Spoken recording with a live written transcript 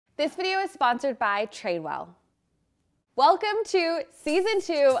This video is sponsored by Tradewell. Welcome to season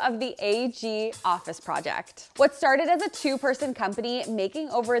 2 of the AG Office Project. What started as a 2-person company making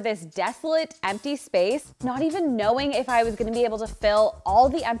over this desolate, empty space, not even knowing if I was gonna be able to fill all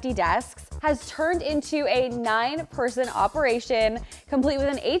the empty desks, has turned into a 9-person operation, complete with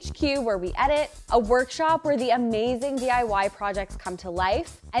an HQ where we edit, a workshop where the amazing DIY projects come to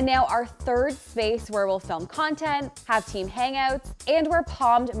life, and now our 3rd space where we'll film content, have team hangouts, and where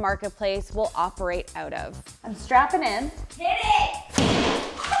Palmed Marketplace will operate out of. I'm strapping in. Hit it!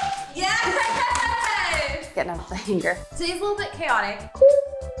 Yes! Getting out the hanger. Today's a little bit chaotic.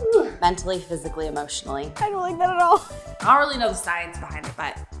 Mentally, physically, emotionally. I don't like that at all. I don't really know the science behind it,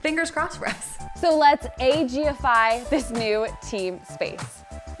 but fingers crossed for us. So let's AGify this new team space.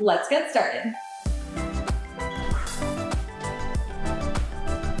 Let's get started.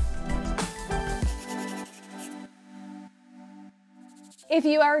 If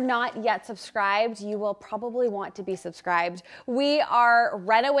you are not yet subscribed, you will probably want to be subscribed. We are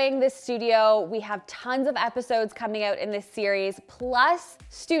renovating this studio. We have tons of episodes coming out in this series, plus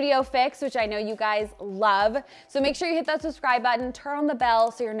Studio Fix, which I know you guys love. So make sure you hit that subscribe button, turn on the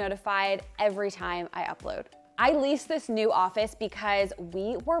bell so you're notified every time I upload. I leased this new office because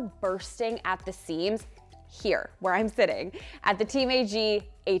we were bursting at the seams here, where I'm sitting, at the Team AG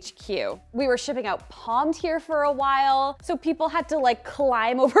HQ. We were shipping out Palmed here for a while, so people had to like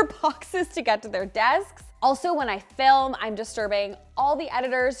climb over boxes to get to their desks. Also, when I film, I'm disturbing all the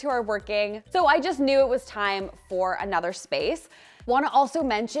editors who are working, so I just knew it was time for another space. Want to also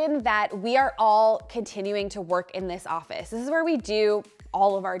mention that we are all continuing to work in this office. This is where we do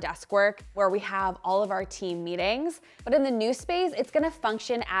all of our desk work, where we have all of our team meetings. But in the new space, it's gonna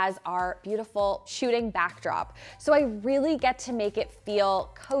function as our beautiful shooting backdrop. So I really get to make it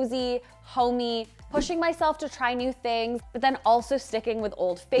feel cozy, homey, pushing myself to try new things, but then also sticking with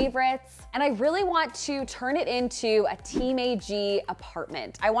old favorites. And I really want to turn it into a Team AG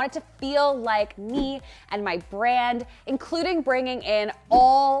apartment. I want it to feel like me and my brand, including bringing in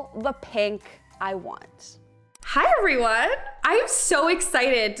all the pink I want. Hi everyone! I am so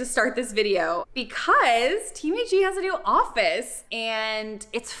excited to start this video because Team AG has a new office and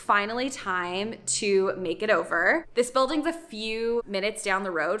it's finally time to make it over. This building's a few minutes down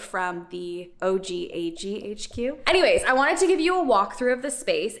the road from the OG AG HQ. Anyways, I wanted to give you a walkthrough of the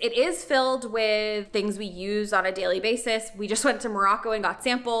space. It is filled with things we use on a daily basis. We just went to Morocco and got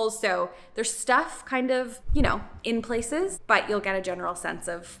samples, so there's stuff kind of, you know, in places, but you'll get a general sense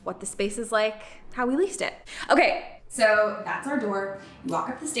of what the space is like, how we leased it. Okay, so that's our door. You walk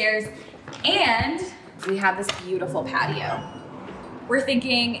up the stairs and we have this beautiful patio. We're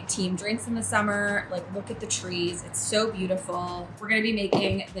thinking team drinks in the summer, like look at the trees, it's so beautiful. We're gonna be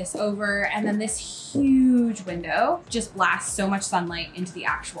making this over, and then this huge window just blasts so much sunlight into the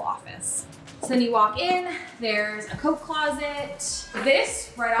actual office. So then you walk in, there's a coat closet.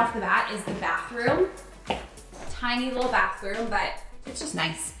 This, right off the bat, is the bathroom. Tiny little bathroom, but it's just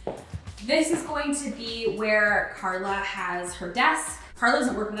nice. This is going to be where Carla has her desk. Carla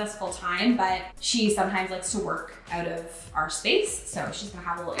doesn't work with us full time, but she sometimes likes to work out of our space. So she's gonna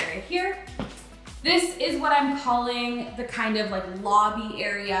have a little area here. This is what I'm calling the kind of like lobby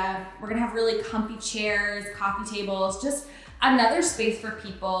area. We're gonna have really comfy chairs, coffee tables, just another space for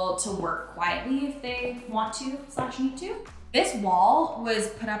people to work quietly if they want to / need to. This wall was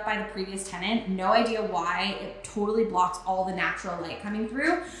put up by the previous tenant. No idea why. It totally blocks all the natural light coming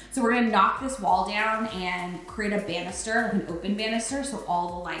through. So we're gonna knock this wall down and create a banister, like an open banister, so all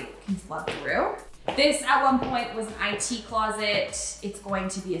the light can flood through. This at one point was an IT closet. It's going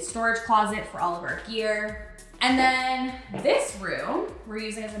to be a storage closet for all of our gear. And then this room, we're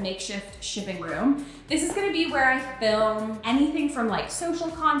using as a makeshift shipping room. This is gonna be where I film anything from like social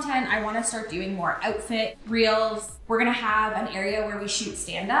content. I wanna start doing more outfit reels. We're gonna have an area where we shoot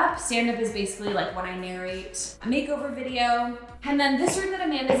stand-up. Stand-up is basically like when I narrate a makeover video. And then this room that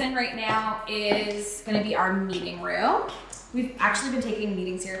Amanda's in right now is gonna be our meeting room. We've actually been taking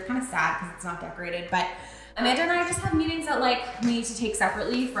meetings here. It's kind of sad because it's not decorated, but Amanda and I just have meetings that like we need to take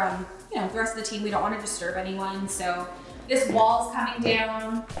separately from, you know, the rest of the team. We don't want to disturb anyone. So this wall's coming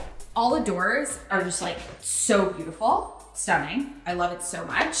down. All the doors are just like so beautiful, stunning. I love it so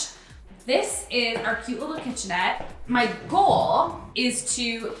much. This is our cute little kitchenette. My goal is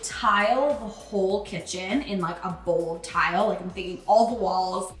to tile the whole kitchen in like a bold tile. Like I'm thinking all the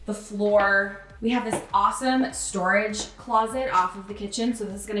walls, the floor. We have this awesome storage closet off of the kitchen. So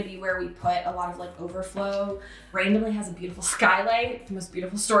this is gonna be where we put a lot of like overflow. Randomly has a beautiful skylight, the most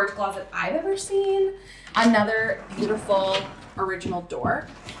beautiful storage closet I've ever seen. Another beautiful original door.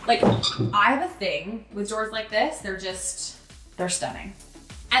 Like I have a thing with doors like this. They're stunning.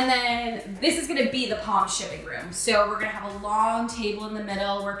 And then this is gonna be the Palm shipping room. So we're gonna have a long table in the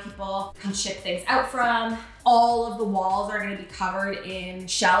middle where people can ship things out from. All of the walls are gonna be covered in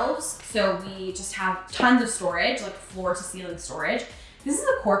shelves. So we just have tons of storage, like floor to ceiling storage. This is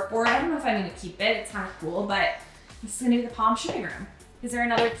a cork board. I don't know if I'm gonna keep it. It's kind of cool, but this is gonna be the Palm shipping room. Is there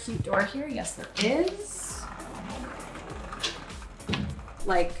another cute door here? Yes, there is.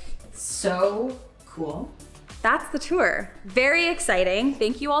 Like, so cool. That's the tour. Very exciting.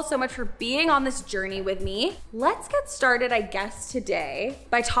 Thank you all so much for being on this journey with me. Let's get started, I guess, today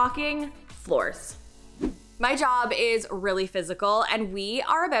by talking floors. My job is really physical and we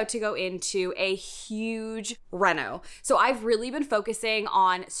are about to go into a huge reno. So I've really been focusing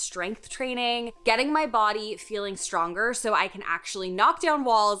on strength training, getting my body feeling stronger so I can actually knock down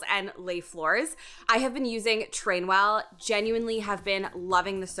walls and lay floors. I have been using Trainwell, genuinely have been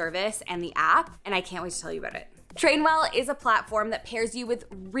loving the service and the app, and I can't wait to tell you about it. Trainwell is a platform that pairs you with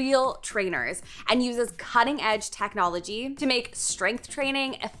real trainers and uses cutting-edge technology to make strength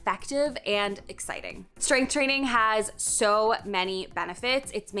training effective and exciting. Strength training has so many benefits.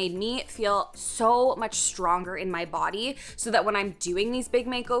 It's made me feel so much stronger in my body so that when I'm doing these big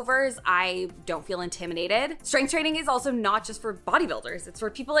makeovers, I don't feel intimidated. Strength training is also not just for bodybuilders. It's for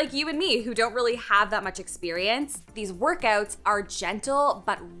people like you and me who don't really have that much experience. These workouts are gentle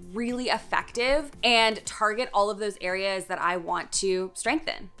but really effective and target all of those areas that I want to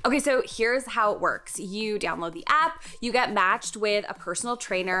strengthen. Okay, so here's how it works. You download the app, you get matched with a personal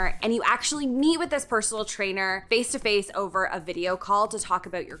trainer, and you actually meet with this personal trainer face-to-face over a video call to talk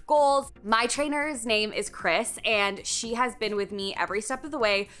about your goals. My trainer's name is Chris, and she has been with me every step of the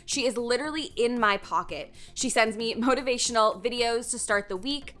way. She is literally in my pocket. She sends me motivational videos to start the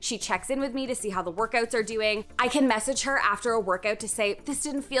week. She checks in with me to see how the workouts are doing. I can message her after a workout to say, this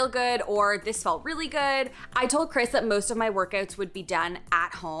didn't feel good, or this felt really good. I told Chris that most of my workouts would be done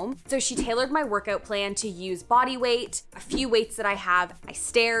at home. So she tailored my workout plan to use body weight, a few weights that I have, my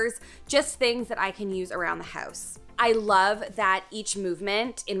stairs, just things that I can use around the house. I love that each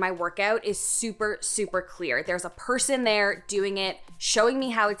movement in my workout is super, super clear. There's a person there doing it, showing me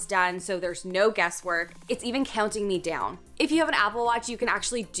how it's done, so there's no guesswork. It's even counting me down. If you have an Apple Watch, you can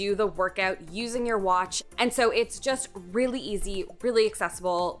actually do the workout using your watch. And so it's just really easy, really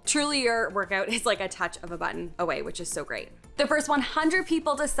accessible. Truly your workout is like a touch of a button away, which is so great. The first 100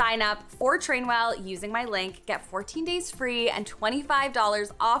 people to sign up for Trainwell using my link get 14 days free and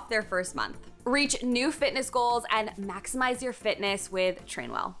 $25 off their first month. Reach new fitness goals and maximize your fitness with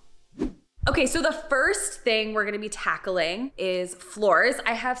Trainwell. Okay, so the first thing we're gonna be tackling is floors.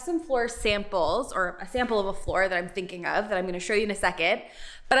 I have some floor samples, or a sample of a floor that I'm thinking of that I'm gonna show you in a second.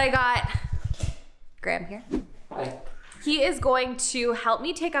 But I got Graham here. Hi. He is going to help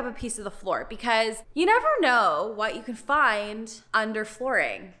me take up a piece of the floor because you never know what you can find under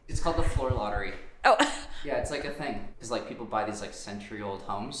flooring. It's called the floor lottery. Oh. Yeah, it's like a thing. Because like people buy these like century-old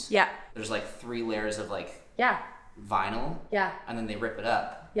homes. Yeah. There's like 3 layers of like vinyl. Yeah. And then they rip it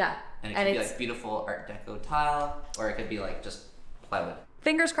up. Yeah. And it could be like beautiful Art Deco tile, or it could be like just plywood.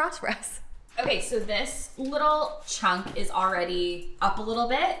 Fingers crossed for us. Okay, so this little chunk is already up a little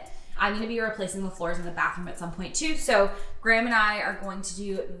bit. I'm gonna be replacing the floors in the bathroom at some point too. So Graham and I are going to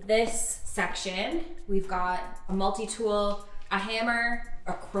do this section. We've got a multi-tool, a hammer,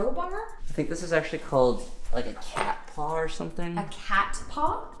 a crowbar. I think this is actually called like a cat paw or something. A cat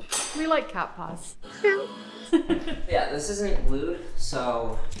paw? We like cat paws. Yeah, this isn't glued,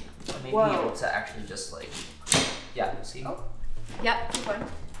 so I may be able to actually just like, yeah, see? Oh. Yep, keep going.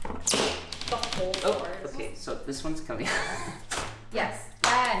 The whole floor. Oh, okay, so this one's coming. Yes,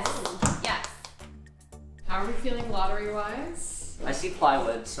 yes, yes. How are we feeling lottery-wise? I see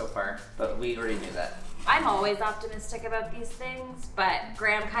plywood so far, but we already knew that. I'm always optimistic about these things, but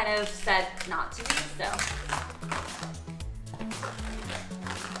Graham kind of said not to be, so.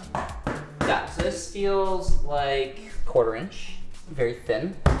 Yeah, so this feels like 1/4 inch, very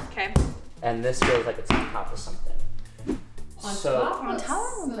thin. Okay. And this feels like it's on top of something. On top of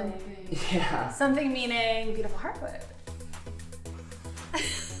something. Yeah. Something meaning beautiful hardwood.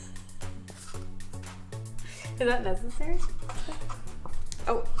 Is that necessary?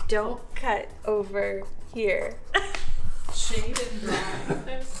 Oh, don't cut over here. Shade and dry.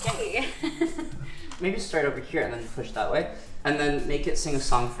 Okay. Maybe start over here and then push that way. And then make it sing a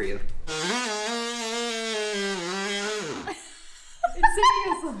song for you. It's singing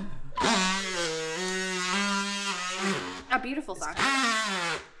a song. A beautiful song.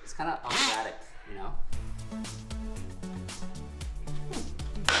 It's kind of operatic, you know?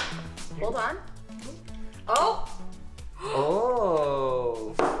 Hold on. Oh!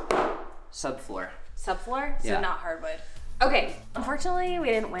 Oh! Subfloor. Subfloor? So Yeah. not hardwood. Okay, unfortunately we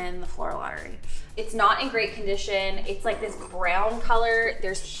didn't win the floor lottery. It's not in great condition. It's like this brown color.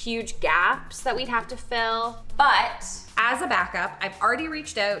 There's huge gaps that we'd have to fill. But as a backup, I've already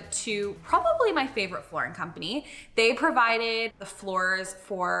reached out to probably my favorite flooring company. They provided the floors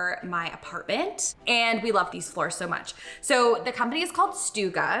for my apartment, and we love these floors so much. So the company is called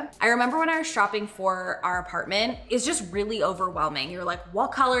Stuga. I remember when I was shopping for our apartment, it's just really overwhelming. You're like,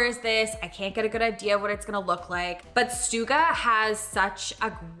 what color is this? I can't get a good idea of what it's gonna look like. But Stuga has such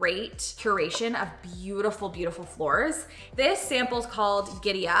a great curation of beautiful, beautiful floors. This sample is called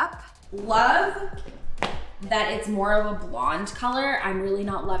Giddy Up. Love that it's more of a blonde color. I'm really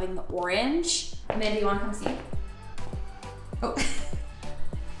not loving the orange. Amanda, you wanna come see? Oh.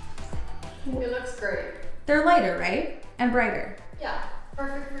 It looks great. They're lighter, right? And brighter. Yeah,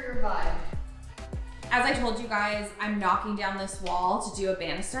 perfect for your vibe. As I told you guys, I'm knocking down this wall to do a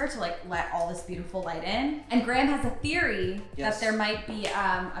banister to like let all this beautiful light in. And Graham has a theory that there might be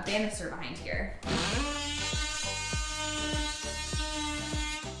a banister behind here.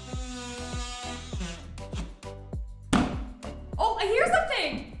 Oh, I hear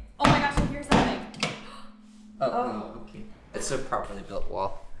something! Oh my gosh, I hear something. Oh, okay. It's a properly built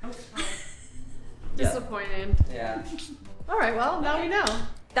wall. Disappointed. Yeah. All right, well, now we know.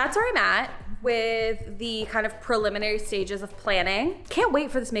 That's where I'm at with the kind of preliminary stages of planning. Can't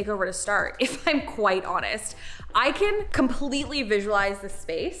wait for this makeover to start, if I'm quite honest. I can completely visualize the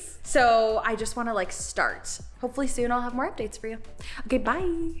space, so I just wanna like start. Hopefully soon I'll have more updates for you. Okay,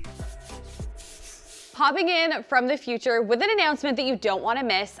 bye. Popping in from the future with an announcement that you don't want to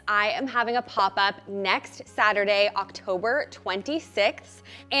miss. I am having a pop-up next Saturday, October 26th,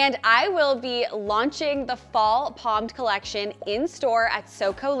 and I will be launching the Fall Palmed collection in store at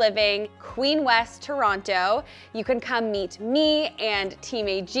SoCo Living, Queen West, Toronto. You can come meet me and Team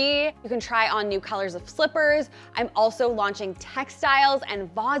AG. You can try on new colors of slippers. I'm also launching textiles and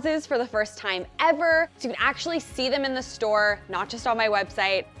vases for the first time ever, so you can actually see them in the store, not just on my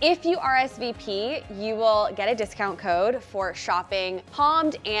website. If you RSVP, you will get a discount code for shopping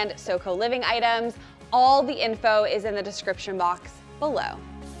Palmed and SoCo Living items. All the info is in the description box below.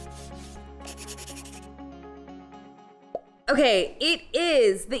 Okay, it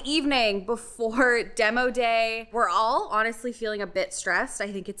is the evening before demo day. We're all honestly feeling a bit stressed. I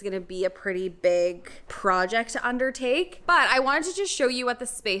think it's gonna be a pretty big project to undertake, but I wanted to just show you what the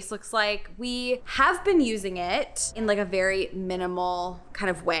space looks like. We have been using it in like a very minimal kind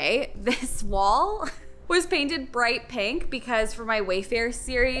of way. This wall was painted bright pink because for my Wayfair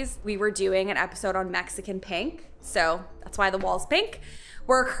series, we were doing an episode on Mexican pink. So that's why the wall's pink.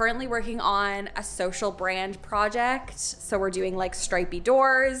 We're currently working on a social brand project. So we're doing like stripy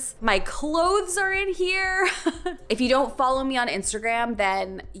doors. My clothes are in here. If you don't follow me on Instagram,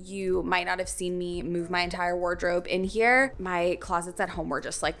 then you might not have seen me move my entire wardrobe in here. My closets at home were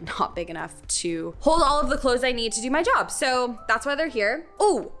just like not big enough to hold all of the clothes I need to do my job. So that's why they're here.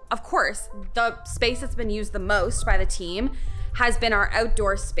 Oh, of course, the space that's been used the most by the team has been our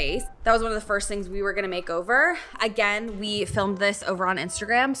outdoor space. That was one of the first things we were gonna make over. Again, we filmed this over on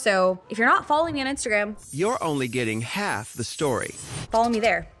Instagram, so if you're not following me on Instagram, you're only getting half the story. Follow me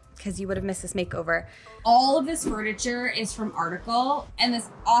there, because you would have missed this makeover. All of this furniture is from Article, and this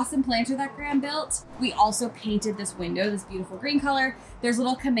awesome planter that Graham built. We also painted this window, this beautiful green color. There's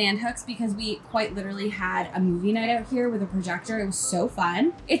little command hooks because we quite literally had a movie night out here with a projector. It was so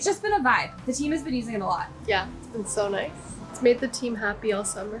fun. It's just been a vibe. The team has been using it a lot. Yeah, it's been so nice. It's made the team happy all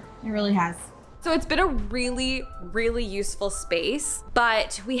summer. It really has. So it's been a really, really useful space,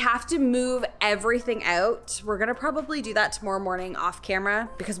 but we have to move everything out. We're gonna probably do that tomorrow morning off camera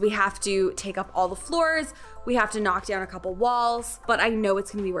because we have to take up all the floors. We have to knock down a couple walls, but I know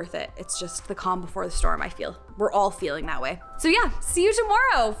it's gonna be worth it. It's just the calm before the storm, I feel. We're all feeling that way. So yeah, see you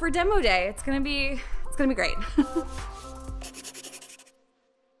tomorrow for demo day. It's gonna be great.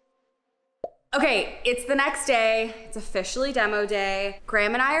 Okay, it's the next day. It's officially demo day.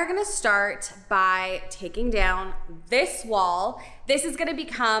 Graham and I are gonna start by taking down this wall. This is gonna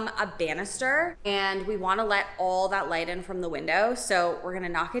become a banister, and we wanna let all that light in from the window, so we're gonna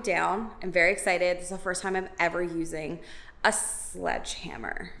knock it down. I'm very excited. This is the first time I'm ever using a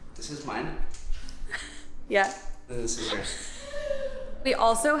sledgehammer. This is mine. Yeah. This is yours. We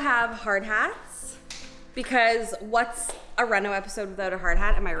also have hard hats, because what's a Reno episode without a hard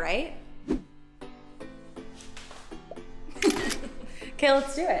hat, am I right? Okay,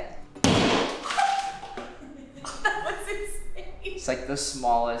 let's do it. That was insane. It's like the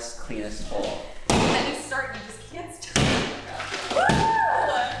smallest, cleanest hole. And you start, you just can't stop.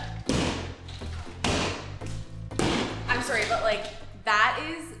 I'm sorry, but like,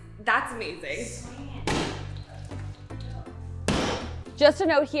 that's amazing. Just a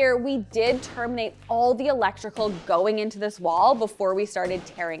note here, we did terminate all the electrical going into this wall before we started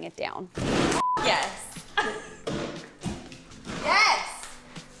tearing it down. Yes. Yes.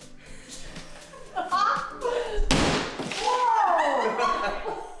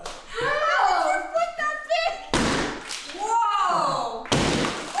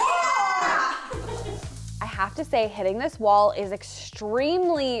 I have to say, hitting this wall is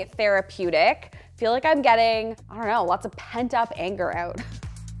extremely therapeutic. I feel like I'm getting, I don't know, lots of pent up anger out.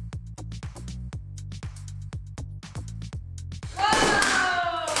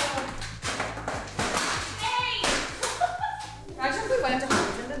 Imagine if we went into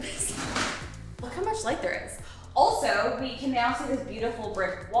homes into this. Look how much light there is. Also, we can now see this beautiful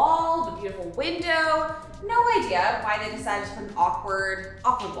brick wall, the beautiful window. No idea why they decided to put an awkward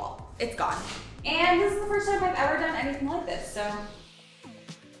wall. It's gone. And this is the first time I've ever done anything like this, so.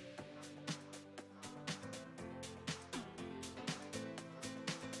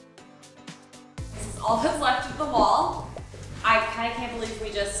 This is all that's left of the wall. I kind of can't believe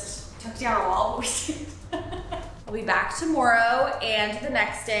we just took down a wall, but we did. We'll be back tomorrow and the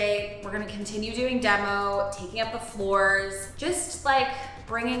next day. We're gonna continue doing demo, taking up the floors, just like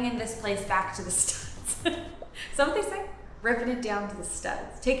bringing in this place back to the studs. Is that what they say? Ripping it down to the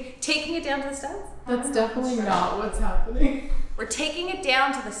studs. Taking it down to the studs? That's definitely not what's happening. We're taking it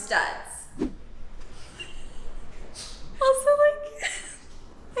down to the studs. Also, like,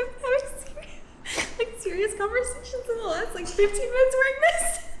 I'm having serious conversations in the last 15 minutes wearing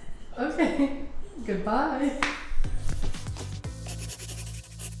this. Okay, goodbye.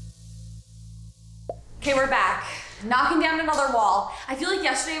 Okay, we're back. Knocking down another wall. I feel like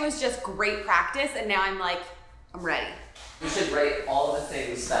yesterday was just great practice and now I'm ready. You should write all the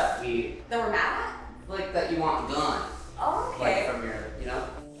things that That we're mad that you want done. at? Oh, okay. From your,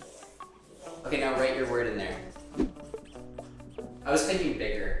 Okay, now write your word in there. I was thinking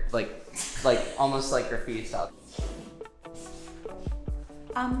bigger, like almost like graffiti style.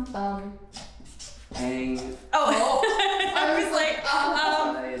 Hang. Oh. I was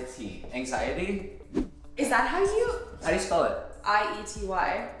Anxiety? Is that how do you spell it?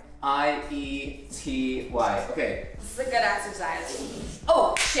 I-E-T-Y? I-E-T-Y. Okay. This is a good exercise.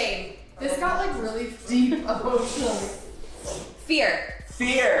 Oh, shame. This got really deep emotionally. Fear.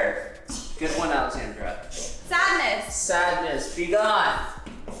 Fear. Good one, Alexandra. Sadness. Sadness. Be gone.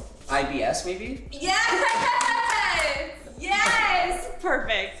 IBS, maybe? Yes! Yes!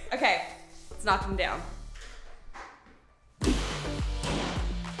 Perfect. Okay, let's knock them down.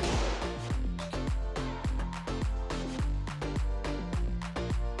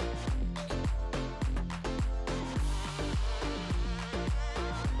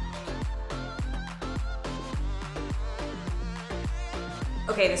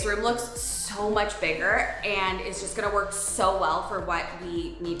 Okay, this room looks so much bigger and it's just gonna work so well for what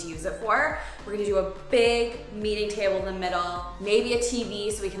we need to use it for. We're gonna do a big meeting table in the middle, maybe a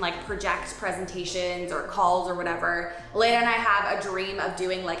TV so we can project presentations or calls or whatever. Elena and I have a dream of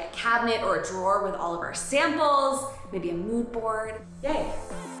doing a cabinet or a drawer with all of our samples, maybe a mood board. Yay.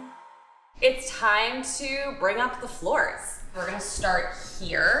 It's time to bring up the floors. We're gonna start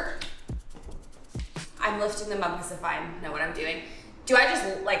here. I'm lifting them up as if I know what I'm doing. Do I just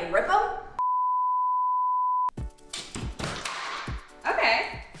rip them? Okay.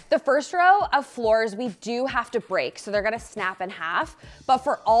 The first row of floors we do have to break, so they're gonna snap in half. But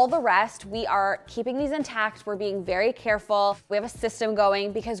for all the rest, we are keeping these intact. We're being very careful. We have a system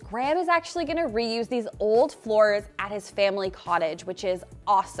going because Graham is actually gonna reuse these old floors at his family cottage, which is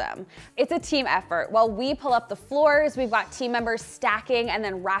awesome. It's a team effort. While we pull up the floors, we've got team members stacking and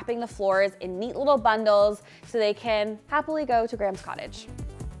then wrapping the floors in neat little bundles so they can happily go to Graham's cottage.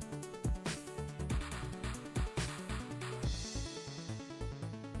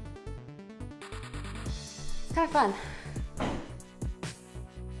 It's kind of fun.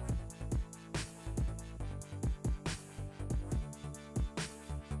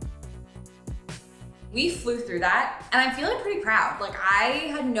 We flew through that and I'm feeling pretty proud.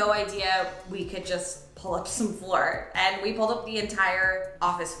 I had no idea we could just pull up some floor and we pulled up the entire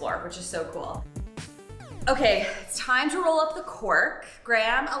office floor, which is so cool. Okay, it's time to roll up the cork.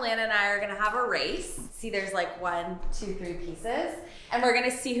 Graham, Alana, and I are gonna have a race. See, there's 1, 2, 3 pieces and we're gonna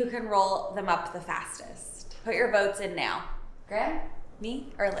see who can roll them up the fastest. Put your votes in now. Graham,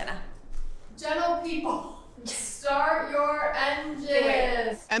 me, or Alana? Gentle people, start your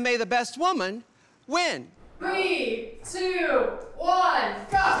engines. And may the best woman win. 3, 2, 1,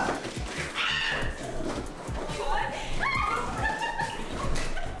 go.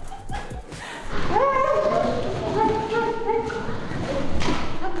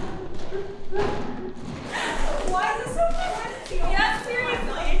 Why is this so fun? Yes,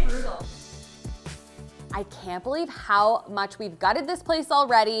 I can't believe how much we've gutted this place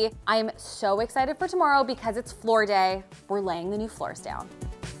already. I'm so excited for tomorrow because it's floor day. We're laying the new floors down.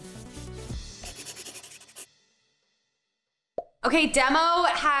 Okay, demo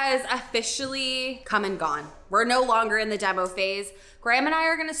has officially come and gone. We're no longer in the demo phase. Graham and I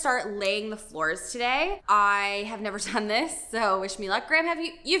are gonna start laying the floors today. I have never done this, so wish me luck. Graham,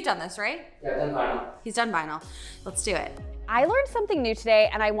 you've done this, right? Yeah, I've done vinyl. He's done vinyl. Let's do it. I learned something new today,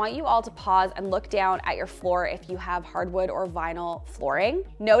 and I want you all to pause and look down at your floor if you have hardwood or vinyl flooring.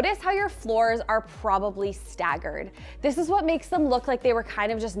 Notice how your floors are probably staggered. This is what makes them look like they were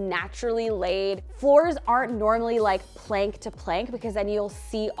kind of just naturally laid. Floors aren't normally like plank to plank because then you'll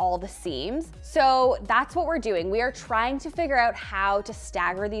see all the seams. So that's what we're doing. We are trying to figure out how to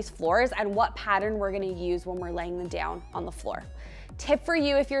stagger these floors and what pattern we're gonna use when we're laying them down on the floor. Tip for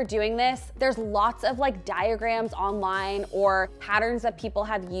you if you're doing this, there's lots of like diagrams online or patterns that people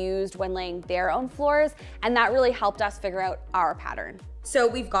have used when laying their own floors, and that really helped us figure out our pattern. So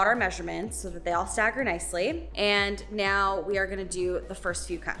we've got our measurements so that they all stagger nicely, and now we are gonna do the first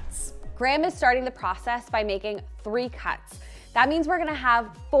few cuts. Graham is starting the process by making 3 cuts. That means we're gonna have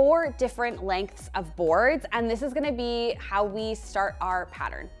 4 different lengths of boards, and this is gonna be how we start our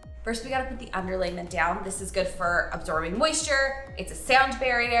pattern. First, we gotta put the underlayment down. This is good for absorbing moisture. It's a sound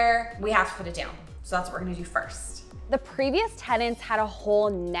barrier. We have to put it down. So that's what we're gonna do first. The previous tenants had a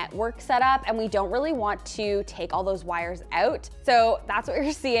whole network set up, and we don't really want to take all those wires out. So that's what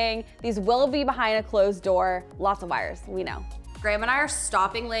you're seeing. These will be behind a closed door. Lots of wires, we know. Graham and I are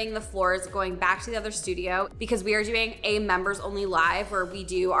stopping laying the floors, going back to the other studio because we are doing a members only live where we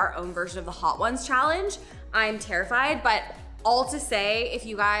do our own version of the Hot Ones challenge. I'm terrified, but all to say, if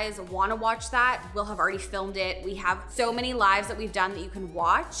you guys wanna watch that, we'll have already filmed it. We have so many lives that we've done that you can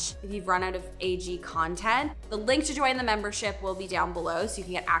watch if you've run out of AG content. The link to join the membership will be down below so you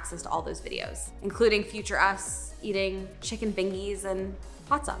can get access to all those videos, including future us eating chicken bingies and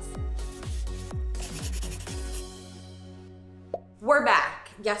hot sauce. We're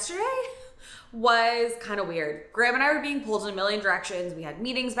back. Yesterday was kind of weird. Graham and I were being pulled in a million directions. We had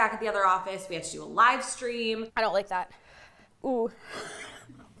meetings back at the other office. We had to do a live stream. I don't like that. Ooh,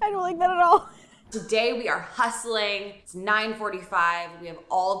 I don't like that at all. Today we are hustling. It's 9:45. We have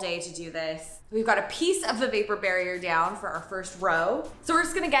all day to do this. We've got a piece of the vapor barrier down for our first row. So we're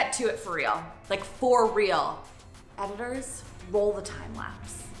just gonna get to it for real, like for real. Editors, roll the time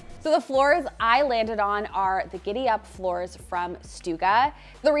lapse. So the floors I landed on are the Giddy Up floors from Stuga.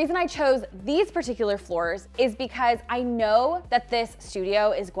 The reason I chose these particular floors is because I know that this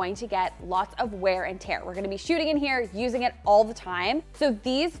studio is going to get lots of wear and tear. We're gonna be shooting in here, using it all the time. So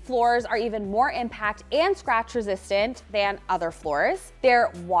these floors are even more impact and scratch resistant than other floors.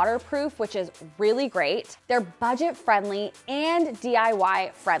 They're waterproof, which is really great. They're budget friendly and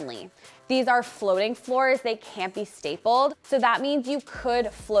DIY friendly. These are floating floors, they can't be stapled. So that means you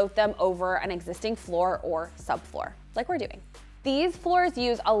could float them over an existing floor or subfloor, like we're doing. These floors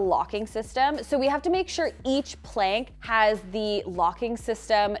use a locking system, so we have to make sure each plank has the locking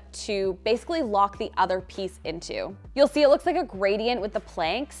system to basically lock the other piece into. You'll see it looks like a gradient with the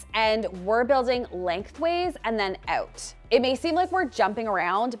planks, and we're building lengthways and then out. It may seem like we're jumping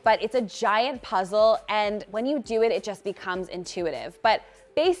around, but it's a giant puzzle, and when you do it, it just becomes intuitive. But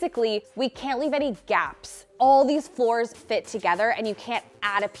basically, we can't leave any gaps. All these floors fit together and you can't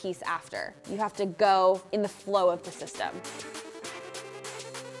add a piece after. You have to go in the flow of the system.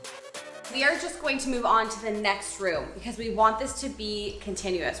 We are just going to move on to the next room because we want this to be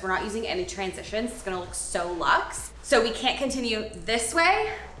continuous. We're not using any transitions. It's gonna look so luxe. So we can't continue this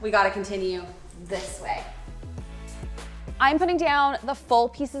way. We gotta continue this way. I'm putting down the full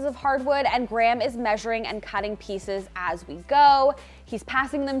pieces of hardwood and Graham is measuring and cutting pieces as we go. He's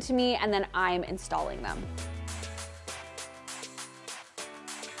passing them to me and then I'm installing them.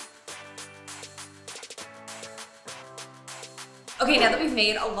 Okay, now that we've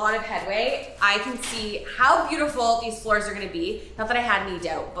made a lot of headway, I can see how beautiful these floors are gonna be. Not that I had any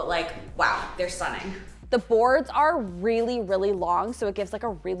doubt, but like, wow, they're stunning. The boards are really, really long, so it gives like a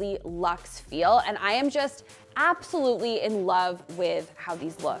really luxe feel, and I am just absolutely in love with how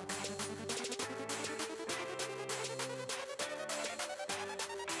these look.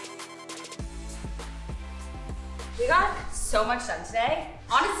 We got so much done today.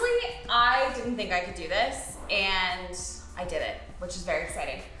 Honestly, I didn't think I could do this, and I did it, which is very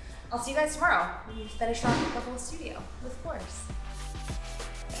exciting. I'll see you guys tomorrow when we finish off the whole studio with floors.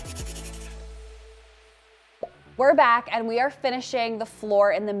 We're back and we are finishing the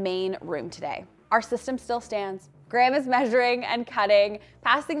floor in the main room today. Our system still stands. Graham is measuring and cutting,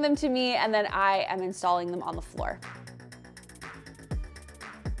 passing them to me, and then I am installing them on the floor.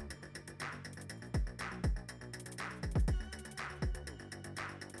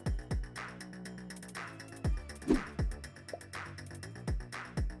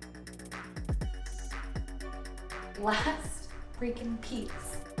 last freaking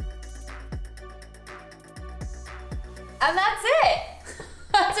piece. And that's it.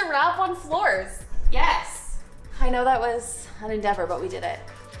 That's a wrap on floors. Yes. I know that was an endeavor, but we did it.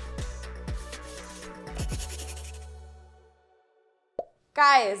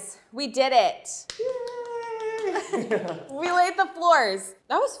 Guys, we did it. We laid the floors.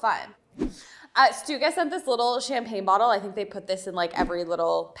 That was fun. Stuga sent this little champagne bottle. I think they put this in like every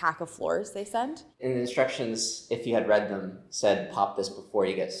little pack of floors they send. And the instructions, if you had read them, said pop this before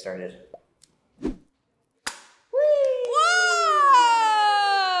you get started. Whoa!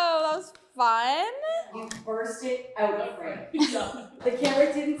 That was fun. You burst it out of frame. The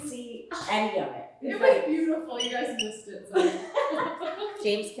camera didn't see any of it. It was beautiful. You guys missed it. So.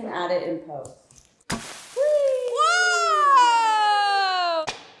 James can add it in post.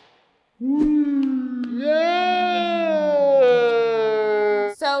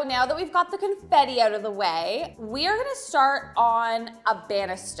 So now that we've got the confetti out of the way, we are gonna start on a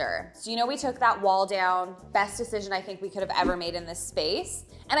banister. So you know we took that wall down, best decision I think we could have ever made in this space.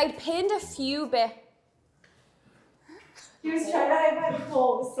 And I pinned a few He was trying to hide behind the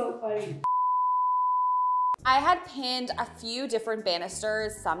pole. It was so funny. I had pinned a few different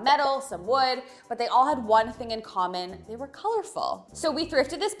banisters, some metal, some wood, but they all had one thing in common. They were colorful. So we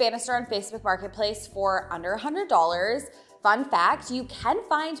thrifted this banister on Facebook Marketplace for under $100. Fun fact, you can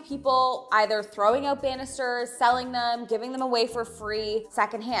find people either throwing out banisters, selling them, giving them away for free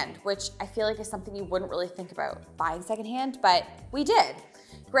secondhand, which I feel like is something you wouldn't really think about buying secondhand, but we did.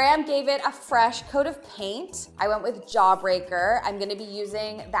 Graham gave it a fresh coat of paint. I went with Jawbreaker. I'm gonna be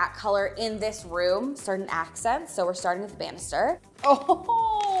using that color in this room, certain accents. So we're starting with the banister.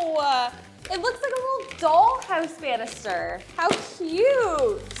 Oh, it looks like a little dollhouse banister. How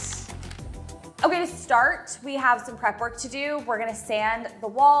cute. Okay, to start, we have some prep work to do. We're gonna sand the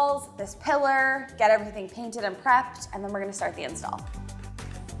walls, this pillar, get everything painted and prepped, and then we're gonna start the install.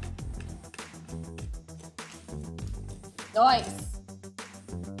 Nice.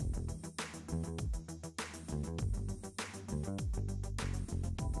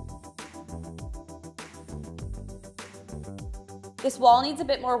 This wall needs a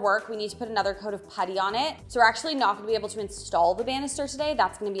bit more work. We need to put another coat of putty on it. So we're actually not gonna be able to install the banister today.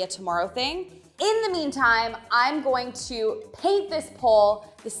 That's gonna be a tomorrow thing. In the meantime, I'm going to paint this pole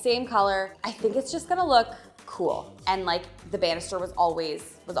the same color. I think it's just gonna look cool. And like the banister was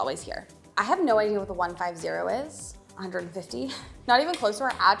always here. I have no idea what the 150 is. 150, not even close to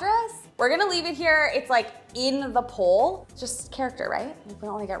our address. We're gonna leave it here. It's like in the pole, just character, right? We can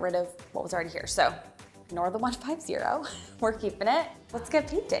only get rid of what was already here. So ignore the 150, we're keeping it. Let's get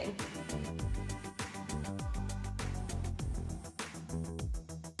painting.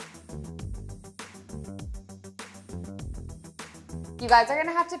 You guys are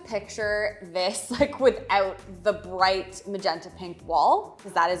gonna have to picture this like without the bright magenta pink wall,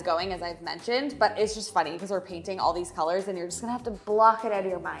 because that is going, as I've mentioned, but it's just funny because we're painting all these colors and you're just gonna have to block it out of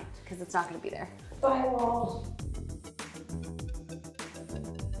your mind because it's not gonna be there. Bye, wall.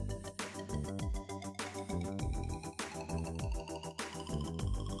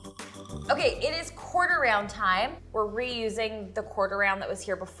 Okay, it is quarter round time. We're reusing the quarter round that was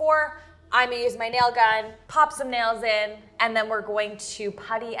here before. I'm gonna use my nail gun, pop some nails in, and then we're going to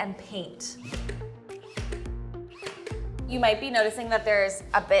putty and paint. You might be noticing that there's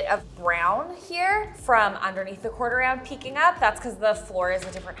a bit of brown here from underneath the quarter round peeking up. That's because the floor is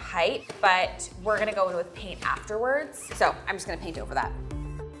a different height, but we're gonna go in with paint afterwards. So I'm just gonna paint over that.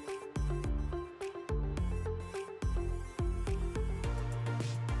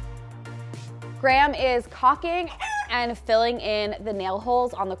 Graham is caulking and filling in the nail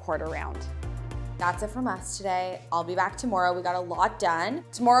holes on the quarter round. That's it from us today. I'll be back tomorrow. We got a lot done.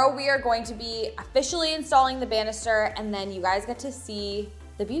 Tomorrow we are going to be officially installing the banister, and then you guys get to see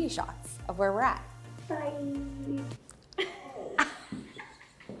the beauty shots of where we're at. Bye.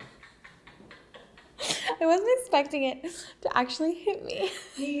 I wasn't expecting it to actually hit me.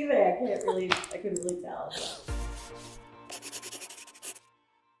 Me either. I couldn't really tell.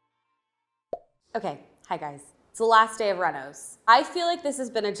 Okay, hi guys. It's the last day of renos. I feel like this has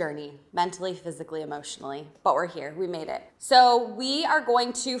been a journey, mentally, physically, emotionally, but we're here, we made it. So we are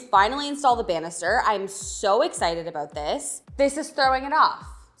going to finally install the banister. I'm so excited about this. This is throwing it off.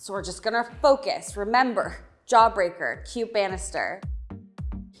 So we're just gonna focus. Remember, Jawbreaker, cute banister.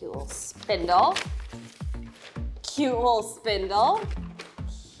 Cute little spindle. Cute little spindle.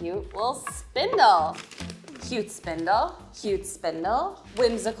 Cute little spindle. Cute spindle, cute spindle,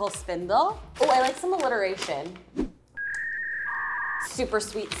 whimsical spindle. Oh, I like some alliteration. Super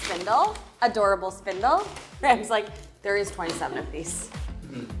sweet spindle, adorable spindle. Graham's like, there is 27 of these.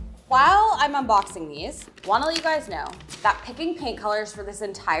 While I'm unboxing these, wanna let you guys know that picking paint colors for this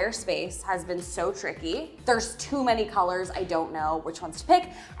entire space has been so tricky. There's too many colors, I don't know which ones to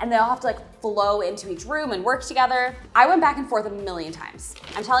pick, and they all have to like flow into each room and work together. I went back and forth a million times.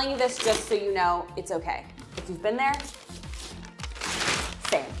 I'm telling you this just so you know it's okay. If you've been there,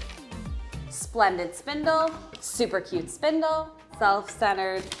 same. Splendid spindle, super cute spindle,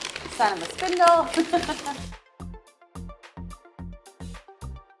 self-centered son of a spindle.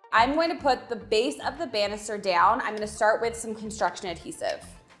 I'm going to put the base of the banister down. I'm gonna start with some construction adhesive.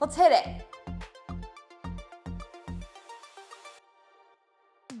 Let's hit it.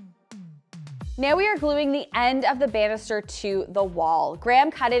 Now we are gluing the end of the banister to the wall. Graham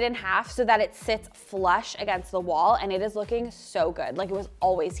cut it in half so that it sits flush against the wall, and it is looking so good, like it was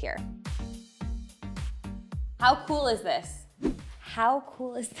always here. How cool is this? How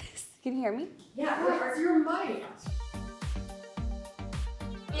cool is this? Can you hear me? Yeah, Where's your mic?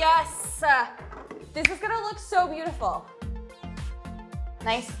 Yes! This is gonna look so beautiful.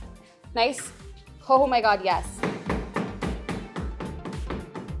 Nice, nice. Oh my God, yes.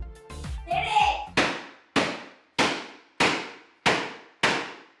 Hit it!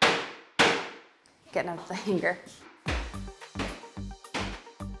 Getting out the hanger.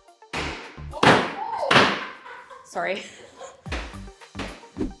 Sorry.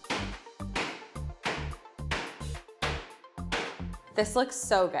 This looks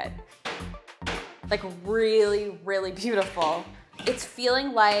so good. Like really, really beautiful. It's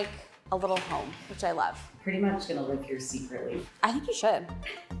feeling like a little home, which I love. pretty much gonna live here secretly. I think you should.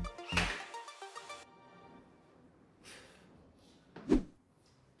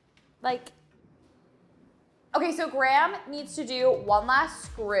 Like, okay, so Graham needs to do one last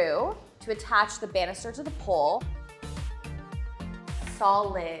screw to attach the banister to the pole.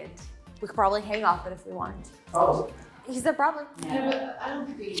 Solid. We could probably hang off it if we want. Oh. He said probably. Yeah, but I don't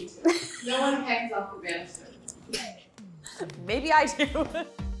think we need to. No one hangs off the banister. Maybe I do.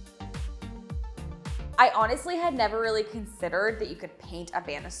 I honestly had never really considered that you could paint a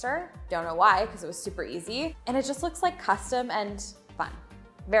banister. Don't know why, because it was super easy. And it just looks like custom and fun.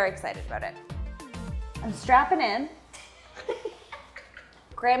 Very excited about it. I'm strapping in.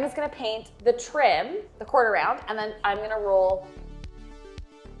 Graham is gonna paint the trim, the quarter round, and then I'm gonna roll.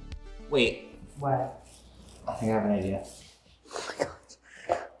 Wait, What? I think I have an idea. Oh my gosh.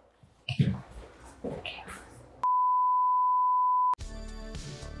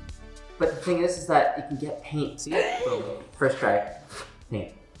 But the thing is that you can get paint. See? Boom. First try.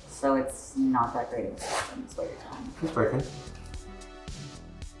 Paint. So it's not that great of a system, is what you're telling me. It's working.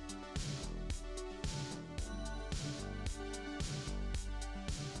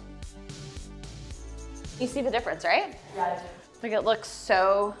 You see the difference, right? Yeah, I do. Like it looks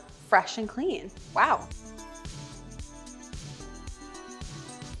so fresh and clean. Wow.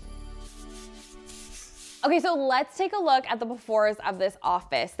 Okay, so let's take a look at the befores of this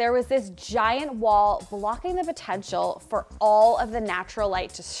office. There was this giant wall blocking the potential for all of the natural light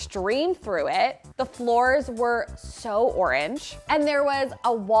to stream through it. The floors were so orange. And there was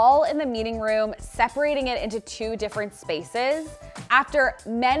a wall in the meeting room separating it into two different spaces. After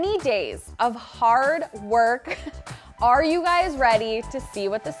many days of hard work, are you guys ready to see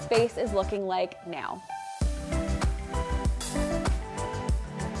what the space is looking like now?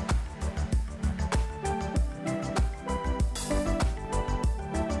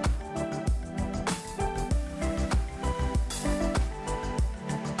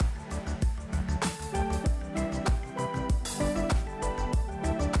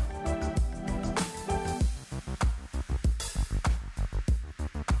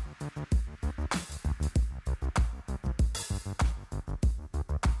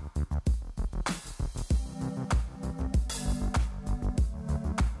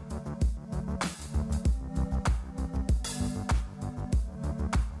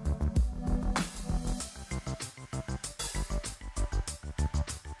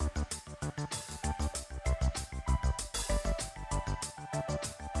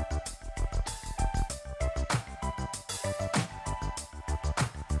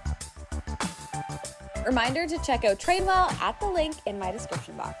 Reminder to check out Trainwell at the link in my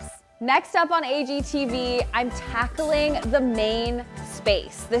description box. Next up on AGTV, I'm tackling the main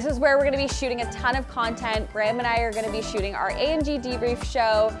space. This is where we're gonna be shooting a ton of content. Graham and I are gonna be shooting our A&G debrief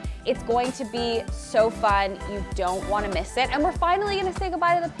show. It's going to be so fun. You don't wanna miss it. And we're finally gonna say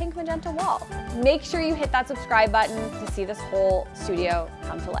goodbye to the pink magenta wall. Make sure you hit that subscribe button to see this whole studio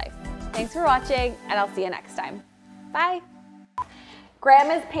come to life. Thanks for watching, and I'll see you next time. Bye.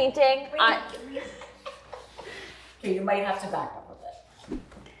 Graham is painting. Okay, you might have to back up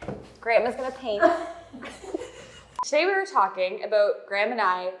a bit. Graham is gonna paint. Today we were talking about Graham and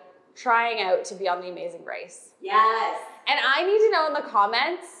I trying out to be on The Amazing Race. Yes. And I need to know in the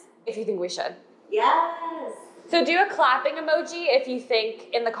comments if you think we should. Yes. So do a clapping emoji if you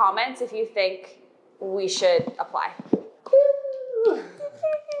think, in the comments, if you think we should apply.